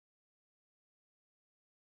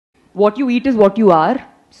what you eat is what you are.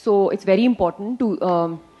 So it's very important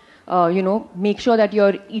to, make sure that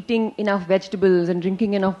you're eating enough vegetables and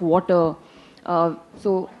drinking enough water.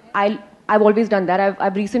 So I've always done that.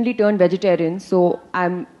 I've recently turned vegetarian, so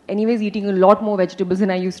I'm anyways eating a lot more vegetables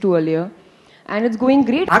than I used to earlier. And it's going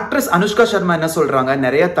great. Actress Anushka Sharma என்ன சொல்றாங்க,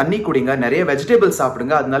 நிறைய தண்ணி குடிங்க, நிறைய vegetables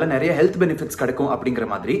சாப்பிடுங்க, அதனால நிறைய health benefits கிடைக்கும் அப்படிங்கிற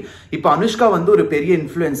மாதிரி. இப்போ அனுஷ்கா வந்து ஒரு பெரிய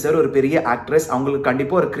இன்ஃப்ளூயன்சர், ஒரு பெரிய ஆக்ட்ரஸ், அவங்களுக்கு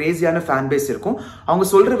கண்டிப்பா ஒரு கிரேசியான ஃபேன் பேஸ் இருக்கும். அவங்க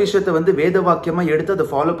சொல்ற விஷயத்தை வந்து வேத வாக்கியமா எடுத்து அதை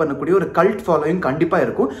ஃபாலோ பண்ணக்கூடிய ஒரு கல்ட் ஃபாலோயிங் கண்டிப்பா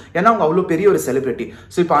இருக்கும். ஏன்னா அவங்க அவ்வளவு பெரிய ஒரு செலிபிரிட்டி.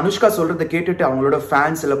 ஸோ இப்போ அனுஷ்கா சொல்றதை கேட்டுட்டு அவங்களோட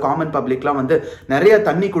ஃபேன்ஸ் இல்ல காமன் பப்ளிக்லாம் வந்து நிறைய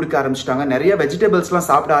தண்ணி குடிக்க ஆரம்பிச்சிட்டாங்க, நிறைய வெஜிடபிள்ஸ்லாம்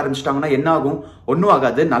சாப்பிட ஆரம்பிச்சிட்டாங்கன்னா என்ன ஆகும்? ஒன்னும்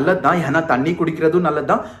ஆகாது, நல்லதுதான். ஏன்னா தண்ணி குடிக்கிறதும்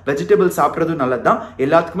நல்லதுதான், வெஜிடபிள் சாப்பிட்றதும் நல்லதுதான்,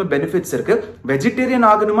 எல்லாத்துக்குமே பெனிஃபிட்ஸ் இருக்கு. வெஜிடேரியன்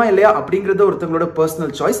ஆகணுமா இல்லையா அப்படிங்கறது ஒருத்தங்களோட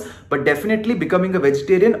personal choice. But definitely becoming a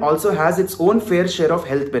vegetarian also has its own fair share of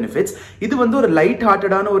health benefits. இது வந்து ஒரு லைட்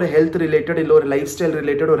ஹார்ட்டடான ஒரு ஹெல்த் ரிலேட்டட் இல்ல ஒரு லைஃப் ஸ்டைல்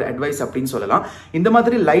ரிலேட்டட் ஒரு அட்வைஸ் அப்படின்னு சொல்லலாம். இந்த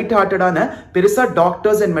மாதிரி லைட் ஹார்ட்டடான பெருசா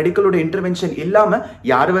டாக்டர்ஸ் அண்ட் மெடிக்கலோட இன்டர்வென்ஷன் இல்லாம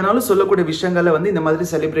யார் வேணாலும் சொல்லக்கூடிய விஷயங்களை வந்து இந்த மாதிரி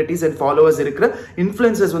செலிபிரிட்டிஸ் அண்ட் ஃபாலோவர்ஸ் இருக்கிற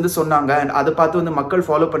இன்ஃப்ளூயன்சர்ஸ் வந்து சொன்னாங்க. அண்ட் அதை பார்த்து வந்து மக்கள்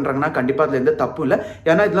ஃபாலோ பண்றாங்கன்னா கண்டிப்பா அதுல எந்த தப்பு இல்லை.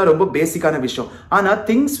 ஏன்னா இதெல்லாம் ரொம்ப பேசிக்கான விஷயம். ஆனா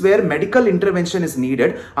things where medical intervention is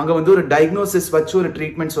needed, அங்க வந்து ஒரு டயக்னோசிஸ் வச்சு ஒரு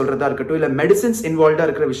ட்ரீட்மெண்ட் சொல்றதா இருக்கட்டும், இல்ல மெடிசின்ஸ் இன்வால்வ்டா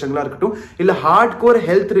இருக்கிற விஷயங்களா இருக்கட்டும், இல்ல ஹார்ட் கோர்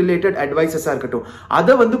ஹெல்த் ரிலேட்டட் அட்வைசஸா இருக்கட்டும்,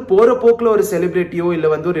 அதை வந்து போற போக்குல ஒரு செலிபிரிட்டியோ இல்ல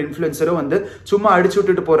வந்து ஒரு இன்ஃப்ளூயன்சரோ வந்து சும்மா அடிச்சு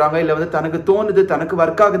விட்டுட்டு போறாங்க, இல்ல வந்து தனக்கு தோணுது, தனக்கு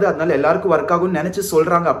ஒர்க் ஆகுது, அதனால எல்லாருக்கும் ஒர்க் ஆகும்னு நினைச்சு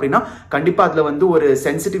சொல்றாங்க அப்படின்னா கண்டிப்பா அதுல வந்து ஒரு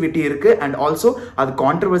சென்சிட்டிவிட்டி இருக்கு. அண்ட் ஆல்சோ அது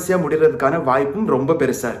கான்ட்ரவர்சியா முடிறதுக்கான வாய்ப்பும் ரொம்ப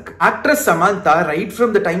பெருசா இருக்கு. Actress Samantha right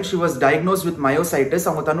from the time she was diagnosed with myositis,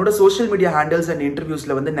 அவங்க தன்னோட சோஷியல் மீடியா ஹேண்டில்ஸ் அண்ட்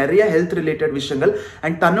இன்டர்வியூஸ்ல வந்து நிறைய ஹெல்த் ரிலேட்டட் விஷயங்கள்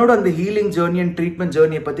அண்ட் தன்னோட அந்த ஹீலிங் ஜர்னி அண்ட் ட்ரீட்மெண்ட்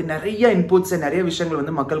ஜர்னியை பத்தி நிறைய இன்புட்ஸ் நிறைய விஷயங்கள்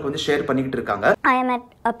வந்து மக்களுக்கு வந்து ஷேர் பண்ணிக்கிட்டு இருக்காங்க. I am at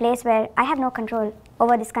a place where I have no control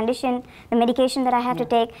over this condition, the medication that I have to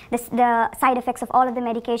take, the side effects of all of the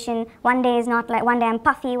medication. One day is not like, one day I'm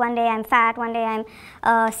puffy, one day I'm fat, one day I'm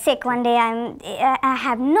sick, one day I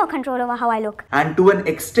have no control over how I look. And to an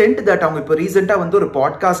extent that அவங்க இப்போ ரீசெண்டா வந்து ஒரு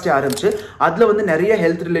podcast ஆரம்பிச்சு அதுல வந்து நிறைய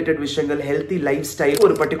health related விஷயங்கள், ஹெல்த்தி லைஃப் ஸ்டைல்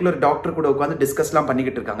ஒரு பர்டிகுலர் டாக்டர் கூட உட்காந்து டிஸ்கஸ்லாம்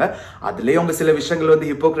பண்ணிக்கிட்டு இருக்காங்க. அதுலயே அவங்க சில விஷயங்கள் வந்து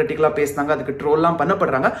ஹிப்போக்ரட்டிக்கலா பேசினாங்க, அதுக்கு ட்ரோல்லாம்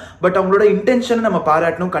பண்ணப்படுறாங்க. பட் அவங்களோட இன்டென்ஷன் நம்ம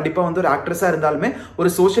பாராட்டணும். கண்டிப்பா வந்து ஒரு ஆக்ட்ரஸா இருந்தாலுமே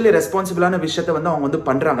ஒரு சோஷியலி ரெஸ்பான்சிபிளான விஷயத்தை வந்து அவங்க வந்து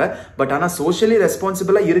பண்றாங்க. பட் ஆனா சோஷியலி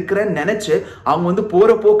ரெஸ்பான்சிபிளா இருக்கிறேன்னு நினைச்சு அவங்க வந்து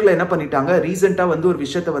போற போக்குல என்ன பண்ணிட்டாங்க, ரீசெண்டா வந்து ஒரு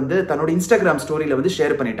விஷயத்தை வந்து தன்னோட இன்ஸ்டாகிராம் ஸ்டோரியில வந்து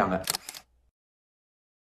ஷேர் பண்ணிட்டாங்க.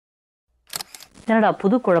 என்னடா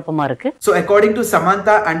புது குழப்பமா இருக்கு. So according to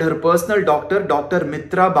Samantha and her personal doctor, Dr.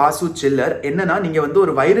 Mitra Basu Chiller, என்னன்னா நீங்க வந்து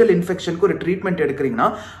ஒரு வைரல் இன்ஃபெக்ஷனுக்கு ஒரு ட்ரீட்மெண்ட் எடுக்கிறீங்கன்னா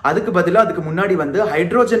அதுக்கு பதிலா அதுக்கு முன்னாடி வந்து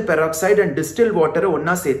ஹைட்ரோஜன் பெராக்சைடு அண்ட் டிஸ்டில் வாட்டரை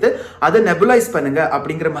ஒன்னா சேர்த்து அதை நெபுலைஸ் பண்ணுங்க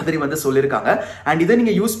அப்படிங்கிற மாதிரி வந்து சொல்லியிருக்காங்க. அண்ட் இதை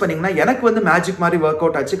நீங்க யூஸ் பண்ணீங்கன்னா எனக்கு வந்து மேஜிக் மாதிரி ஒர்க்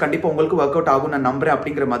அவுட் ஆச்சு, கண்டிப்பா உங்களுக்கு ஒர்க் அவுட் ஆகும் நான் நம்புறேன்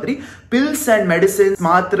அப்படிங்கிற மாதிரி பில்ஸ் அண்ட் மெடிசின்ஸ்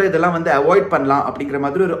மாத்திரை இதெல்லாம் வந்து அவாய்ட் பண்ணலாம் அப்படிங்கிற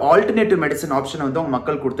மாதிரி ஒரு ஆல்டர்னேட்டிவ் மெடிசன் ஆப்ஷன் வந்து அவங்க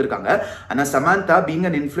மக்கள் கொடுத்திருக்காங்க. ஆனா Samantha being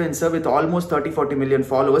an influencer with almost 30-40 million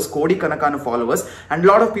followers, கோடிக்கணக்கான followers and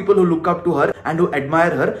lot of people who look up to her and who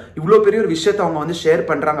admire her, இவ்ளோ பெரிய ஒரு விஷயத்தை அவங்க வந்து ஷேர்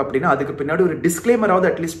பண்றாங்க அப்படின்னா அதுக்கு பின்னாடி ஒரு டிஸ்க்ளைமராவது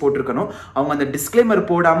அட்லீஸ்ட் போட்டிருக்கணும். அவங்க அந்த டிஸ்க்ளைமர்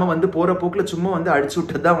போடாம வந்து போற போக்குல சும்மா வந்து அடிச்சு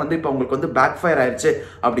விட்டு தான் வந்து இப்போ அவங்களுக்கு வந்து பேக் ஃபயர் ஆயிருச்சு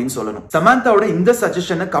அப்படின்னு சொல்லணும். சமந்தாவோட இந்த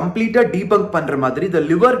சஜஷனை கம்ப்ளீட்டா டீபங்க் பண்ற மாதிரி தி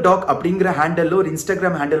லிவர் டாக் அப்படிங்கிற ஹேண்டல்ல ஒரு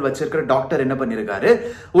இன்ஸ்டாகிராம் ஹேண்டல் வச்சிருக்கிற டாக்டர் என்ன பண்ணிருக்காரு,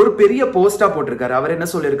 ஒரு பெரிய போஸ்டா போட்டிருக்காரு. அவர் என்ன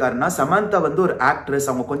சொல்லியிருக்காருன்னா, சமந்தா வந்து ஒரு ஆக்ட்ரஸ்,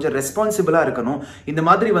 அவங்க கொஞ்சம் ரெஸ்பான்சிபிளா இருக்கணும், இந்த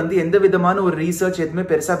மாதிரி வந்து எந்த விதமான ஒரு ரீசர்ச் எதுவுமே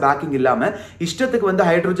பெருசா பேக்கிங் இல்லாம இஷ்டத்துக்கு வந்து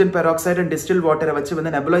ஹைட்ரோஜன் பெராக்சைடு அண்ட் டிஸ்டில் வாட்டரை வச்சு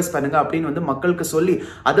வந்து நெபுலைஸ் பண்ணுங்க அப்படின்னு வந்து மக்களுக்கு சொல்லி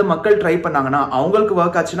அதை மக்கள் ட்ரை பண்ணாங்கன்னா அவங்களுக்கு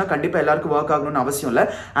ஒர்க் ஆச்சுன்னா கண்டிப்பா எல்லாருக்கும் ஒர்க் ஆகணும்னு அவசியம் இல்லை.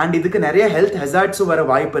 அண்ட் இதுக்கு நிறைய ஹெல்த் ஹெசார்ட்ஸும் வர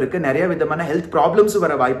வாய்ப்பு இருக்கு, நிறைய விதமான ஹெல்த் ப்ராப்ளம்ஸும்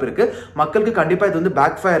வர வாய்ப்பு இருக்கு. மக்களுக்கு கண்டிப்பா இது வந்து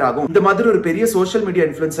பேக் ஃபயர் ஆகும். இந்த மாதிரி ஒரு பெரிய சோஷியல் மீடியா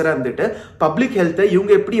இன்ஃப்ளூயன்சரா இருந்துட்டு பப்ளிக் ஹெல்த்தை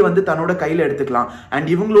இவங்க எப்படி வந்து தன்னோட கையில எடுத்துக்கலாம் அண்ட்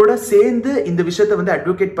இவங்களோட சேர்ந்து இந்த விஷயத்தை வந்து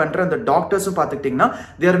அட்வொகேட் பண்ற அந்த டாக்டர்ஸும் பார்த்துக்கிட்டீங்கன்னா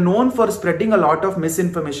they are known for spreading a lot of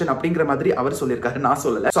misinformation அப்படிங்கிற மாதிரி அவர் சொல்லியிருக்காரு, நான்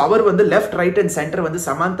சொல்லல. சோ அவர் வந்து லெஃப்ட் ரைட் அண்ட் சென்டர் வந்து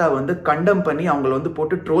சமந்தா வந்து கண்டம் பண்ணி அவங்களை வந்து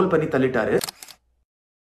போட்டு ட்ரோல் பண்ணி தள்ளிட்டாரு.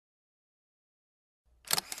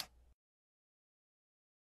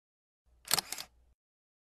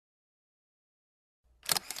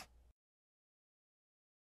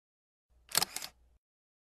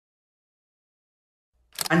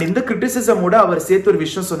 அண்ட் இந்த கிரிட்டிசிசமோட அவர் சேர்த்து ஒரு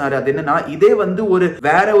விஷயம் சொன்னாரு. அது என்னன்னா, இதே வந்து ஒரு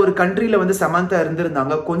வேற ஒரு கண்ட்ரில வந்து சமந்தா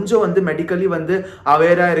இருந்திருந்தாங்க, கொஞ்சம் வந்து மெடிக்கலி வந்து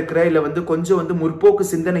அவேரா இருக்கிற இல்ல வந்து கொஞ்சம் வந்து முற்போக்கு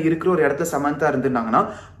சிந்தனை இருக்கிற ஒரு இடத்துல சமந்தா இருந்திருந்தாங்கன்னா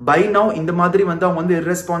பை நவ் இந்த மாதிரி வந்து அவங்க வந்து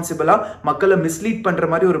irresponsible-ஆ மக்களை மிஸ்லீட் பண்ற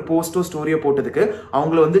மாதிரி ஒரு போஸ்டோ ஸ்டோரியோ போட்டதுக்கு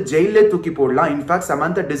அவங்கள வந்து ஜெயிலே தூக்கி போடலாம். In fact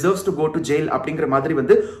Samantha deserves to go to jail அப்படிங்கிற மாதிரி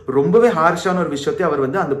வந்து ரொம்பவே ஹார்ஷான ஒரு விஷயத்தை அவர்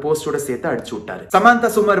வந்து அந்த போஸ்டோட சேர்த்து அடிச்சு விட்டாரு.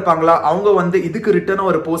 சமந்தா சும்மா இருப்பாங்களா? அவங்க வந்து இதுக்கு ரிட்டர்னா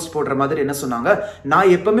ஒரு போஸ்ட் போடுற மாதிரி என்ன சொன்னாங்க, நான்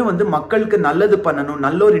எப்பவுமே வந்து மக்களுக்கு நல்லது பண்ணணும்,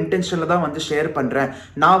 நல்ல ஒரு இன்டென்ஷன்ல தான் வந்து ஷேர் பண்றேன்.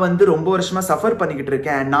 நான் வந்து ரொம்ப வருஷமா சஃபர் பண்ணிக்கிட்டு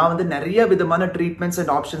இருக்கேன். நான் வந்து நிறைய விதமான ட்ரீட்மெண்ட்ஸ்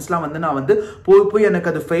அண்ட் ஆப்ஷன்ஸ்லாம் வந்து நான் வந்து போய் எனக்கு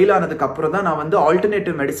அது ஃபெயில் ஆனதுக்கு அப்புறம் தான் நான் வந்து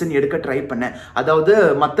ஆல்டர்னேட்டிவ் மெடிசன் எடுக்க ட்ரை பண்ணேன். அதாவது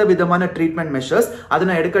மற்ற விதமான ட்ரீட்மெண்ட் மெஷர்ஸ் அதை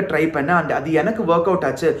நான் எடுக்க ட்ரை பண்ணேன். அண்ட் அது எனக்கு ஒர்க் அவுட்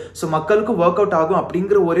ஆச்சு. ஸோ மக்களுக்கும் ஒர்க் அவுட் ஆகும்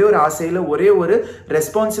அப்படிங்கிற ஒரே ஒரு ஆசையில ஒரே ஒரு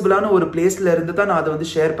ரெஸ்பான்சிபிளான ஒரு பிளேஸ்ல இருந்து தான் நான் அதை வந்து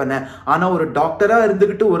ஷேர் பண்ணேன். ஆனா ஒரு டாக்டரா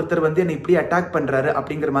இருந்துகிட்டு ஒருத்தர் வந்து என்னை இப்படி அட்டாக் பண்றாரு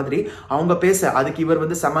அப்படிங்கிற மாதிரி அவங்க பேச, அதுக்கு இவர்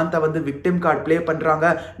வந்து சமந்தா வந்து விக்டிம் கார்டு பிளே பண்றாங்க,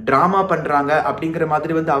 டிராமா பண்றாங்க அப்படிங்கிற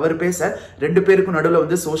மாதிரி வந்து அவர் பேச, ரெண்டு பேருக்கும் நடுவில்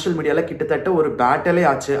வந்து சோஷியல் மீடியால கிட்டத்தட்ட ஒரு பேட்டலே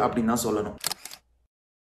ஆச்சு அப்படின்னு தான் சொல்லணும்.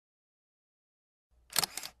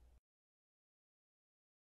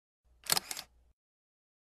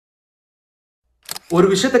 ஒரு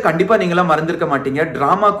விஷயத்தை கண்டிப்பா நீங்களாம் மறந்திருக்க மாட்டீங்க.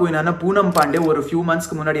 டிராமா குயினான பூனம் பாண்டே ஒரு ஃபியூ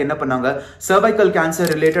மந்த்ஸ்க்கு முன்னாடி என்ன பண்ணாங்க, cervical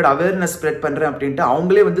cancer related awareness spread பண்றேன் அப்படின்ட்டு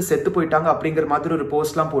அவங்களே வந்து செத்து போயிட்டாங்க அப்படிங்கிற மாதிரி ஒரு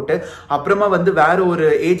போஸ்ட்லாம் போட்டு, அப்புறமா வந்து வேற ஒரு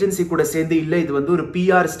ஏஜென்சி கூட சேர்ந்து இல்ல இது வந்து ஒரு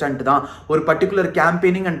பிஆர் ஸ்டண்ட் தான், ஒரு பர்டிகுலர்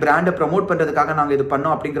கேம்பெயினிங் அண்ட் பிராண்டை ப்ரமோட் பண்றதுக்காக நாங்க இது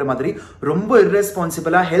பண்ணோம் அப்படிங்கிற மாதிரி ரொம்ப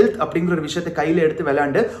இர்ரெஸ்பான்சிபிளா ஹெல்த் அப்படிங்கிற ஒரு விஷயத்தை கையில எடுத்து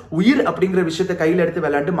விளையாண்டு, உயிர் அப்படிங்கிற விஷயத்தை கையில எடுத்து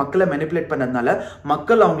விளையாண்டு மக்களை மெனிபுலேட் பண்ணதுனால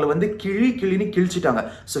மக்கள் அவங்களை வந்து கிழின்னு கிழிச்சிட்டாங்க.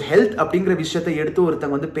 ஸோ ஹெல்த் அப்படிங்கிற விஷயத்தை எடுத்து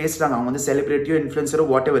ஒருத்தங்க வந்து பேசுறாங்க, அவங்க வந்து செலிபிரிட்டியோ இன்ஃப்ளூயன்சரோ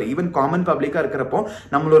வாட் எவர், ஈவன் காமன் பப்ளிக்கா இருக்கிறப்போ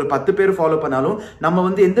நம்மள ஒரு 10 பேர் ஃபாலோ பண்ணாலும் நம்ம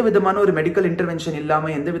வந்து எந்த விதமான ஒரு மெடிக்கல் இன்டர்வென்ஷன்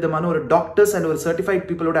இல்லாம, எந்த விதமான ஒரு டாக்டர்ஸ் அண்ட் ஒரு சர்டிஃபைட்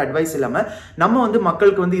பீப்புளோட அட்வைஸ் இல்லாம நம்ம வந்து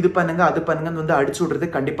மக்களுக்கு வந்து இது பண்ணுங்க அது பண்ணுங்கன்னு வந்து அடிச்சு விடுறது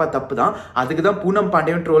கண்டிப்பா தப்பு தான். அதுக்கு தான் பூனம்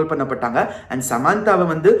பாண்டேயும் ட்ரோல் பண்ணப்பட்டாங்க. அண்ட் சமந்தாவை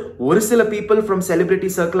வந்து ஒரு சில பீப்புள் ஃப்ரம்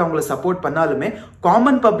செலிபிரிட்டி சர்க்கிள் அவங்களை சப்போர்ட் பண்ணாலுமே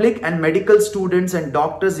common public and medical students and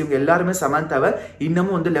doctors இவங்க எல்லாருமே சமந்தாவை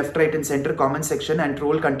இன்னமும் வந்து left right and centre comment section and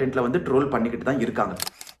troll கண்டென்ட்ல வந்து ட்ரோல் பண்ணிக்கிட்டு தான் இருக்காங்க.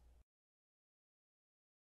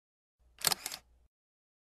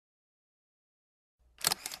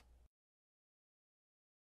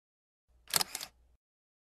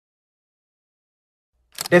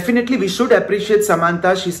 Definitely we should appreciate Samantha.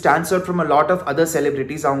 She stands out from a lot of other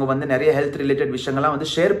celebrities. அவங்க வந்து நிறைய ஹெல்த் ரிலேட்டட் விஷயங்கள்லாம் வந்து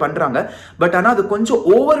ஷேர் பண்றாங்க. பட் ஆனா அது கொஞ்சம்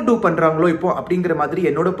ஓவர் டூ பண்றாங்களோ இப்போ அப்படிங்கிற மாதிரி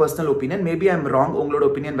என்னோட personal opinion. Maybe I am wrong, உங்களோட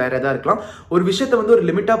ஒப்பீனியன் வேற ஏதாவது இருக்கலாம். ஒரு விஷயத்தை வந்து ஒரு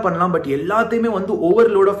லிமிட்டா பண்ணலாம், பட் எல்லாத்தையுமே வந்து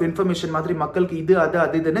ஓவர்லோட் ஆஃப் இன்ஃபர்மேஷன் மாதிரி மக்களுக்கு இது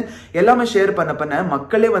அது இதுன்னு எல்லாமே ஷேர் பண்ண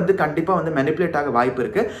மக்களே வந்து கண்டிப்பா வந்து மெனிபுலேட் ஆக வாய்ப்பு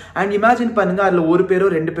இருக்கு. அண்ட் இமேஜின் பண்ணுங்க, அதுல ஒரு பேரோ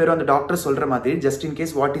ரெண்டு பேரோ அந்த டாக்டர் சொல்ற மாதிரி just in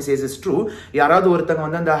case what is says is true, யாராவது ஒருத்தங்க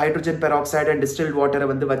வந்து அந்த ஹைட்ரஜன் பெராக்சைடு அண்ட் டிஸ்டில்ட் வாட்டரை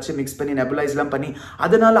வந்து வச்சு மிக்ஸ் பண்ணி நெபுலைஸ்லாம் பண்ணி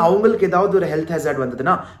அதனால அவங்களுக்கு ஏதாவது ஒரு ஹெல்த் ஹசார்ட்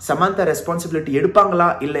வந்ததுன்னா சமந்தா ரெஸ்பான்சிபிலிட்டி எடுப்பாங்களா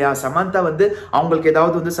இல்லையா? சமந்தா வந்து அவங்களுக்கு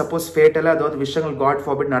ஏதாவது வந்து சப்போஸ் ஃபேட்டலா ஏதாவது விஷயங்கள் காட்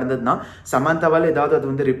ஃபார்பிட் நடந்ததுன்னா சமந்தாவால் ஏதாவது அது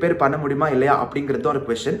வந்து ரிப்பேர் பண்ண முடியுமா இல்லையா அப்படிங்கிறது ஒரு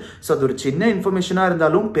கொஸ்டின். ஸோ அது ஒரு சின்ன இன்ஃபர்மேஷனா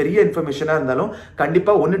இருந்தாலும் பெரிய இன்ஃபர்மேஷனா இருந்தாலும்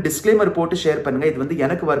கண்டிப்பா ஒன்னு டிஸ்க்ளைமர் போட்டு ஷேர் பண்ணுங்க. இது வந்து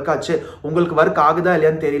எனக்கு ஒர்க் ஆச்சு, உங்களுக்கு ஒர்க் ஆகுதா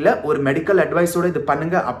இல்லையான்னு தெரியல, ஒரு மெடிக்கல் அட்வைஸோட இது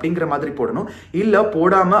பண்ணுங்க அப்படிங்கிற மாதிரி போடணும். இல்ல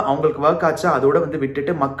போடாம அவங்களுக்கு ஒர்க் ஆச்சா அதோட வந்து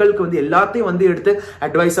விட்டுட்டு மக்களுக்கு வந்து எல்லாத்தையும் வந்து எடுத்து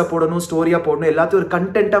அட்வைஸா போடணும், ஸ்டோரியா போடணும், எல்லாத்தையும் ஒரு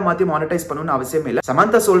கண்டென்ட்டா மாத்தி மானிடைஸ் பண்ணணும்னு அவசியம் இல்லை.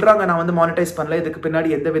 சமந்தா சொல்றாங்க நான் வந்து மானிடைஸ் பண்ணல, இதுக்கு பின்னாடி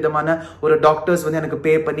எந்த விதமான ஒரு டாக்டர்ஸ் வந்து எனக்கு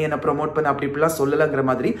பே பண்ணி என்ன ப்ரமோட் பண்ண அப்படி இப்படிலாம் சொல்லலங்கிற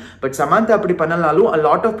மாதிரி. பட் சமந்தா அப்படி பண்ணலாலும் a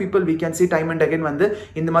lot of people we can see time and again வந்து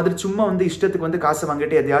இந்த மாதிரி சும்மா வந்து இஷ்டத்துக்கு வந்து காசு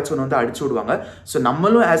வாங்கிட்டு எதையாச்சும் ஒன்று வந்து அடிச்சு விடுவாங்க. ஸோ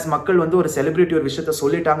நம்மளும் ஆஸ் மக்கள் வந்து ஒரு செலிபிரிட்டி ஒரு விஷயத்த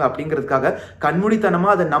சொல்லிட்டாங்க அப்படிங்கிறதுக்காக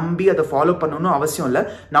கண்மூடித்தனமா அதை நம்பி அதை ஃபாலோ பண்ணணும்னு அவசியம் இல்லை.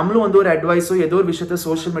 நம்மளும் வந்து ஒரு அட்வைஸோ ஏதோ ஒரு விஷயத்த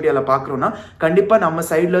சோஷியல் மீடியால பாக்குறோம்னா கண்டிப்பா நம்ம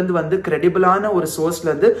சைட்ல இருந்து வந்து கிரெடிபிளான ஒரு சோர்ஸ்ல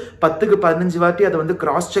இருந்து 10க்கு 15 வாட்டி அதை வந்து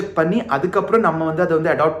கிராஸ் செக் பண்ணி அதுக்கப்புறம் நம்ம வந்து அதை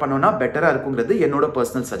வந்து அடாப்ட் பண்ணோம்னா பெட்டரா இருக்குங்கிறது என்னோட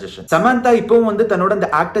பர்சனல் சஜஷன். சமந்தா இப்பவும் வந்து தன்னோட அந்த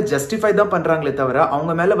ஆக்டை ஜஸ்டிஃபை தான் பண்றாங்களே தவிர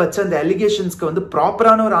அவங்க மேல வச்ச அந்த அலிகேஷன்ஸ்க்கு வந்து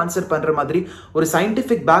ப்ராப்பரான ஒரு ஆன்சர் பண்ற மாதிரி ஒரு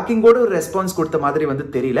சயின்டிபிக் பேக்கிங்கோட ஒரு ரெஸ்பான்ஸ் கொடுத்த மாதிரி வந்து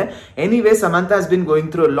தெரியல. Anyway Samantha has been going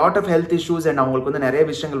through a lot of health issues and அவங்களுக்கு வந்து நிறைய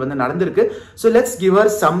விஷயங்கள் வந்து நடந்திருக்கு. So let's give her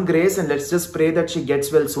some grace and let's just pray that she gets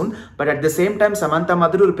well soon. But at the same time Samantha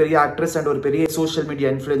மாதிரி ஒரு பெரிய actress and ஒரு பெரிய சோஷியல் மீடியா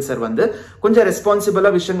இன்ஃப்ளூயன்சர் வந்து கொஞ்சம்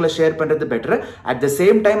ரெஸ்பான்சிபிளா விஷயங்களை ஷேர் பண்றது better. At the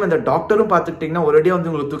same time அந்த டாக்டரும் பார்த்துக்கிட்டீங்கன்னா ஒரேடியா வந்து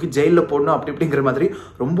உங்களுக்கு தூக்கி ஜெயில போடணும் அப்படிங்கிற மாதிரி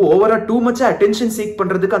ரொம்ப ஓவரா டூ மச்சா அட்டென்ஷன் சீக்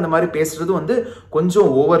பண்றதுக்கு அந்த மாதிரி பேசுறது வந்து கொஞ்சம்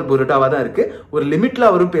ஓவர் புரட்டாவா தான் இருக்கு. ஒரு லிமிட்ல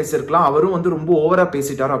அவரும் பேசிருக்கலாம், அவரும் வந்து ரொம்ப ஓவரா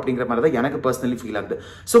பேசிட்டாரோ அப்படிங்கிற மாதிரி தான் எனக்கு பர்சனலி ஃபீல் ஆகுது.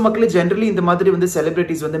 ஸோ மக்களே ஜென்ரலி இந்த மாதிரி வந்து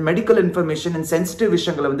செலிபிரிட்டிஸ் வந்து மெடிக்கல் இன்ஃபர்மேஷன் அண்ட் சென்சிட்டிவ்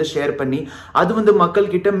விஷயங்களை வந்து ஷேர் பண்ணி அது வந்து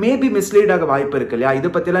மக்கள் கிட்ட மேபி மிஸ்லீட் ஆக வாய்ப்பு இருக்கு இல்லையா?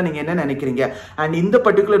 இதை பத்திலாம் நீங்க என்ன நினைக்கிறீங்க? அண்ட் இந்த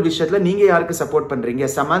பர்டிகுலர் விஷயத்துல நீங்க யாருக்கு சப்போர்ட் பண்றீங்க?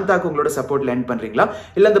 சமந்தாக்கு உங்களோட சப்போர்ட் லேண்ட் பண்றீங்களா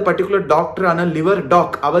இல்ல அந்த பர்டிகுலர் டாக்டரான லிவர்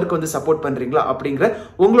டாக் அவருக்கு வந்து சப்போர்ட் பண்றீங்களா அப்படிங்கிற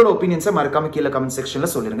உங்களோட ஒப்பீனியன்ஸை மறக்காம கீழே கமெண்ட் செக்ஷன்ல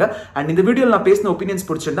சொல்லிருங்க. அண்ட் இந்த வீடியோல நான் பேசின ஒப்பீனியன்ஸ்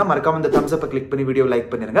பிடிச்சிருந்தா மறக்காம இந்த தம்ஸ் அப் கிளிக் பண்ணி வீடியோ லைக்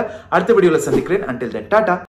பண்ணிருங்க. அடுத்த வீடியோல சந்திக்கிறேன். until then Tata.